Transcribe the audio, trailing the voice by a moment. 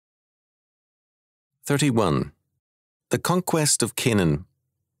31. The Conquest of Canaan.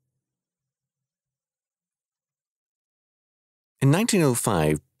 In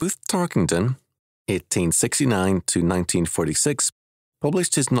 1905, Booth Tarkington, 1869 to 1946,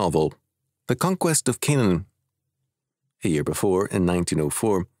 published his novel, The Conquest of Canaan. A year before, in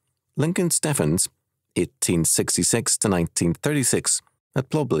 1904, Lincoln Steffens, 1866 to 1936,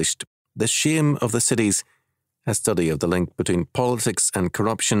 had published The Shame of the Cities, a study of the link between politics and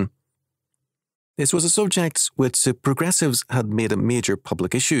corruption. This was a subject which the progressives had made a major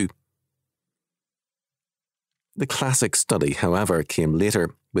public issue. The classic study, however, came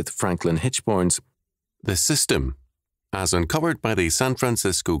later with Franklin Hitchborn's The System, as uncovered by the San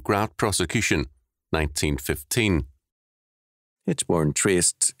Francisco Grat prosecution, 1915. Hitchborn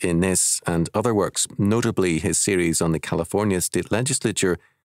traced in this and other works, notably his series on the California state legislature,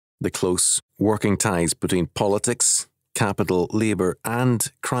 the close working ties between politics, capital, labor,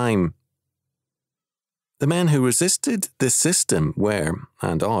 and crime. The men who resisted this system were,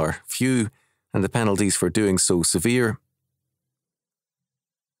 and are, few, and the penalties for doing so severe.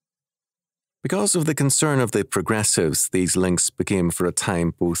 Because of the concern of the progressives, these links became for a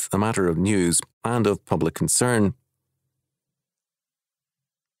time both a matter of news and of public concern.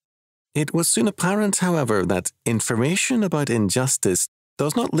 It was soon apparent, however, that information about injustice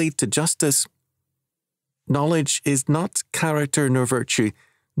does not lead to justice. Knowledge is not character nor virtue,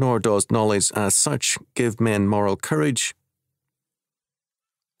 nor does knowledge as such give men moral courage.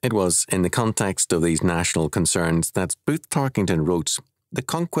 It was in the context of these national concerns that Booth Tarkington wrote The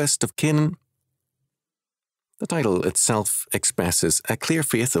Conquest of Canaan. The title itself expresses a clear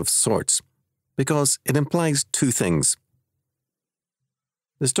faith of sorts, because it implies two things.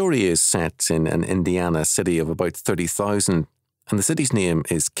 The story is set in an Indiana city of about 30,000, and the city's name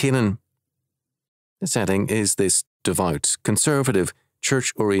is Canaan. The setting is this devout, conservative,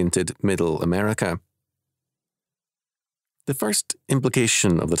 church-oriented Middle America. The first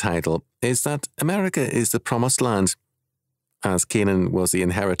implication of the title is that America is the Promised Land. As Canaan was the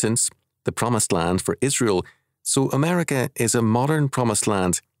inheritance, the Promised Land for Israel, so America is a modern Promised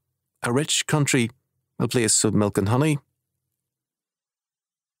Land, a rich country, a place of milk and honey.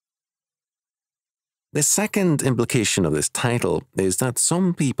 The second implication of this title is that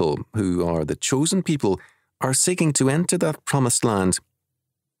some people, who are the chosen people, are seeking to enter that Promised Land.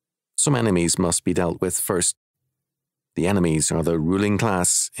 Some enemies must be dealt with first. The enemies are the ruling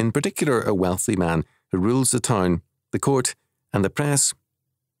class, in particular a wealthy man who rules the town, the court, and the press.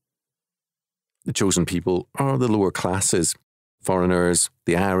 The chosen people are the lower classes, foreigners,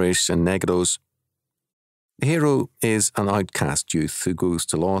 the Irish and Negroes. The hero is an outcast youth who goes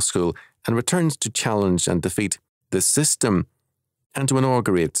to law school and returns to challenge and defeat the system and to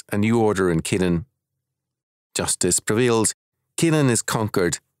inaugurate a new order in Canaan. Justice prevails, Canaan is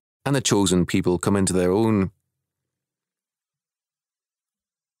conquered, and the chosen people come into their own.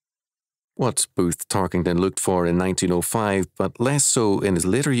 What Booth Tarkington looked for in 1905, but less so in his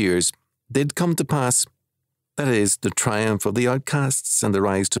later years, did come to pass. That is, the triumph of the outcasts and the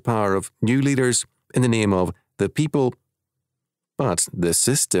rise to power of new leaders in the name of the people. But the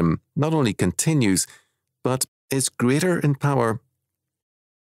system not only continues, but is greater in power.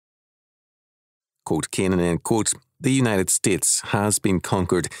 Quote Canaan, end quote, the United States has been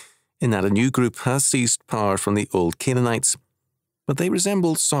conquered, in that a new group has seized power from the old Canaanites, but they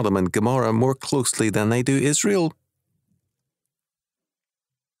resemble Sodom and Gomorrah more closely than they do Israel.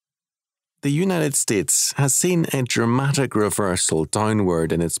 The United States has seen a dramatic reversal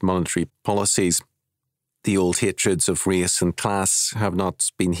downward in its monetary policies. The old hatreds of race and class have not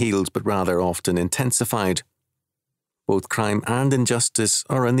been healed, but rather often intensified. Both crime and injustice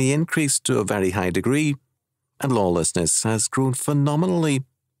are in the increase to a very high degree, and lawlessness has grown phenomenally.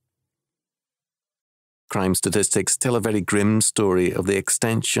 Crime statistics tell a very grim story of the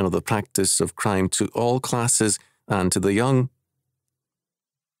extension of the practice of crime to all classes and to the young.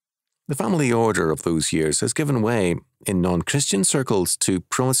 The family order of those years has given way, in non-Christian circles, to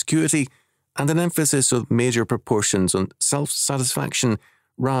promiscuity and an emphasis of major proportions on self-satisfaction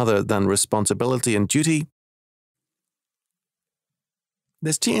rather than responsibility and duty.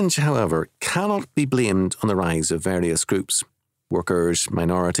 This change, however, cannot be blamed on the rise of various groups, workers,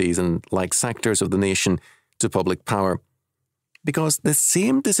 minorities, and like sectors of the nation, to public power, because the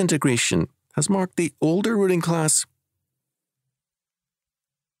same disintegration has marked the older ruling class.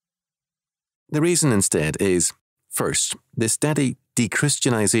 The reason instead is, first, the steady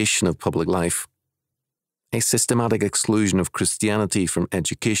de-Christianization of public life. A systematic exclusion of Christianity from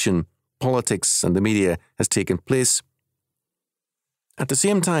education, politics, and the media has taken place. At the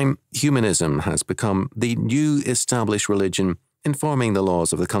same time, humanism has become the new established religion informing the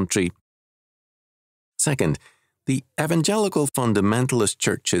laws of the country. Second, the evangelical fundamentalist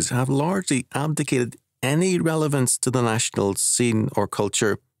churches have largely abdicated any relevance to the national scene or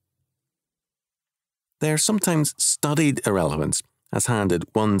culture. Their sometimes studied irrelevance has handed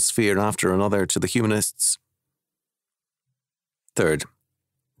one sphere after another to the humanists. Third,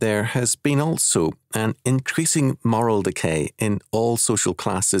 there has been also an increasing moral decay in all social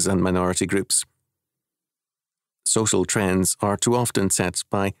classes and minority groups. Social trends are too often set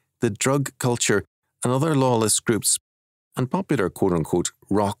by the drug culture and other lawless groups, and popular quote-unquote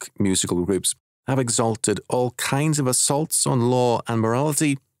rock musical groups have exalted all kinds of assaults on law and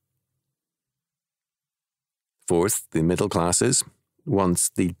morality. Fourth, the middle classes,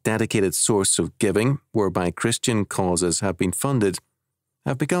 once the dedicated source of giving whereby Christian causes have been funded,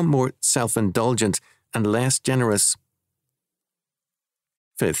 have become more self-indulgent and less generous.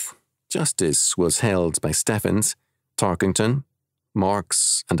 Fifth, justice was held by Stephens, Tarkington,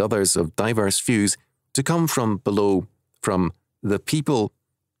 Marx, and others of diverse views to come from below, from the people.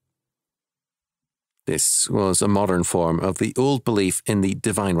 This was a modern form of the old belief in the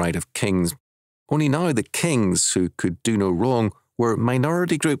divine right of kings. Only now the kings, who could do no wrong, were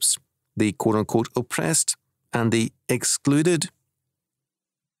minority groups, the quote-unquote oppressed and the excluded.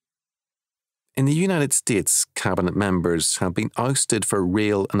 In the United States, cabinet members have been ousted for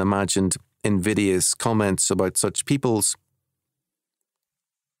real and imagined invidious comments about such peoples.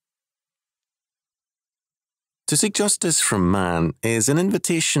 To seek justice from man is an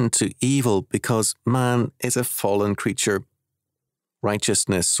invitation to evil because man is a fallen creature.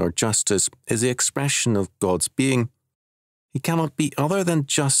 Righteousness or justice is the expression of God's being. He cannot be other than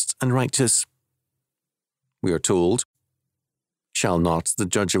just and righteous. We are told, "Shall not the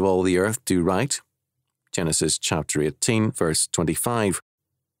judge of all the earth do right?" Genesis chapter 18, verse 25.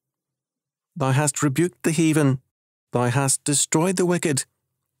 "Thou hast rebuked the heathen, thou hast destroyed the wicked,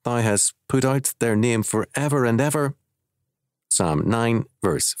 thou hast put out their name for ever and ever." Psalm 9,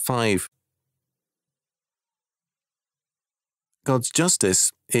 verse 5. God's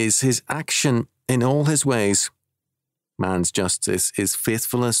justice is his action in all his ways. Man's justice is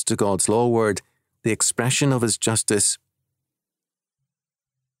faithfulness to God's law word, the expression of his justice.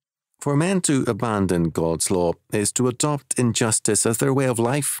 For men to abandon God's law is to adopt injustice as their way of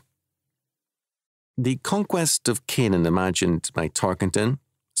life. The conquest of Canaan imagined by Tarkington,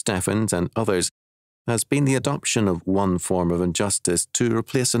 Stephens, and others has been the adoption of one form of injustice to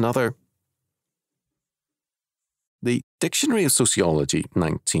replace another. The Dictionary of Sociology,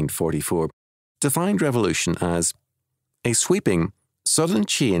 1944, defined revolution as a sweeping, sudden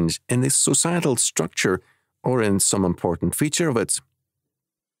change in the societal structure or in some important feature of it.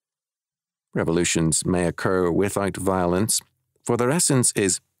 Revolutions may occur without violence, for their essence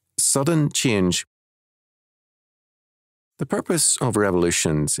is sudden change. The purpose of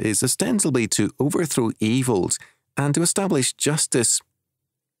revolutions is ostensibly to overthrow evils and to establish justice.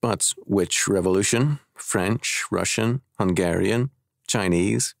 But which revolution, French, Russian, Hungarian,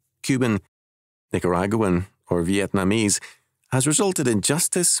 Chinese, Cuban, Nicaraguan, or Vietnamese, has resulted in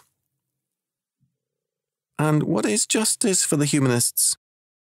justice? And what is justice for the humanists?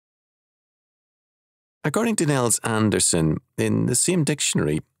 According to Nels Anderson, in the same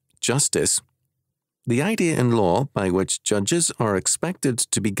dictionary, justice, the idea in law by which judges are expected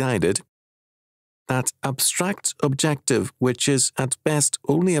to be guided, that abstract objective which is at best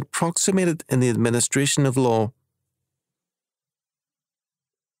only approximated in the administration of law.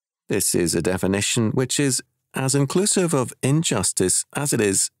 This is a definition which is as inclusive of injustice as it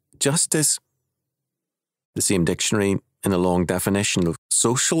is justice. The same dictionary, in a long definition of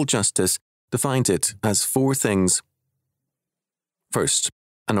social justice, defines it as four things. First,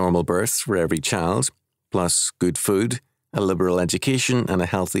 a normal birth for every child, plus good food, a liberal education, and a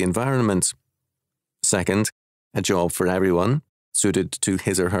healthy environment. Second, a job for everyone, suited to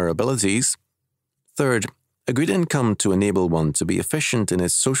his or her abilities. Third, a good income to enable one to be efficient in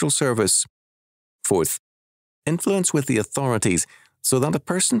his social service. Fourth, influence with the authorities so that a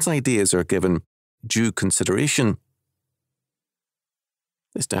person's ideas are given due consideration.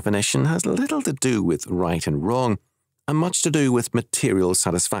 This definition has little to do with right and wrong, and much to do with material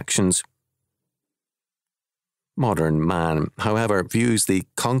satisfactions. Modern man, however, views the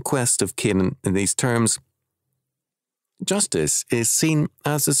conquest of Canaan in these terms. Justice is seen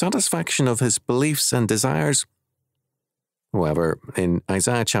as the satisfaction of his beliefs and desires. However, in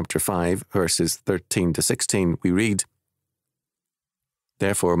Isaiah chapter 5, verses 13 to 16, we read,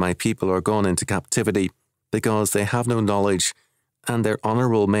 "Therefore my people are gone into captivity, because they have no knowledge, and their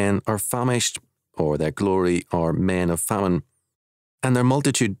honourable men are famished, or their glory are men of famine, and their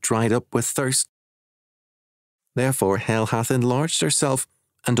multitude dried up with thirst. Therefore hell hath enlarged herself,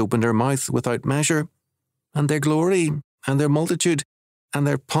 and opened her mouth without measure, and their glory, and their multitude, and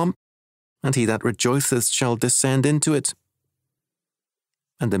their pomp, and he that rejoiceth shall descend into it.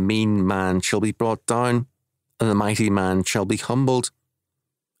 And the mean man shall be brought down, and the mighty man shall be humbled,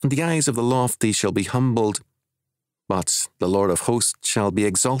 and the eyes of the lofty shall be humbled. But the Lord of hosts shall be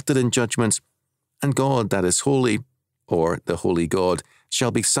exalted in judgment, and God that is holy, or the holy God,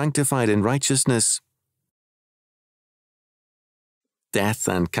 shall be sanctified in righteousness. Death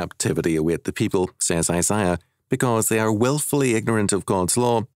and captivity await the people, says Isaiah, because they are willfully ignorant of God's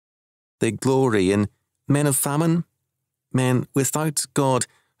law. They glory in men of famine, men without God,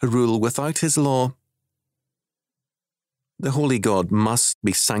 who rule without his law. The holy God must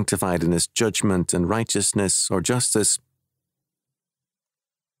be sanctified in his judgment and righteousness or justice.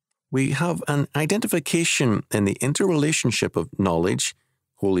 We have an identification in the interrelationship of knowledge,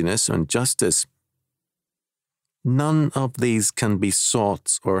 holiness, and justice. None of these can be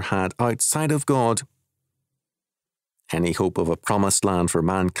sought or had outside of God. Any hope of a promised land for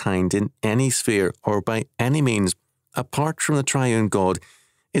mankind in any sphere or by any means, apart from the triune God,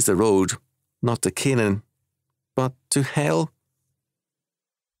 is the road not to Canaan, but to hell.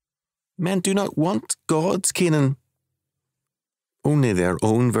 Men do not want God's Canaan, only their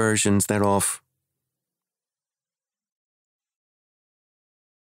own versions thereof.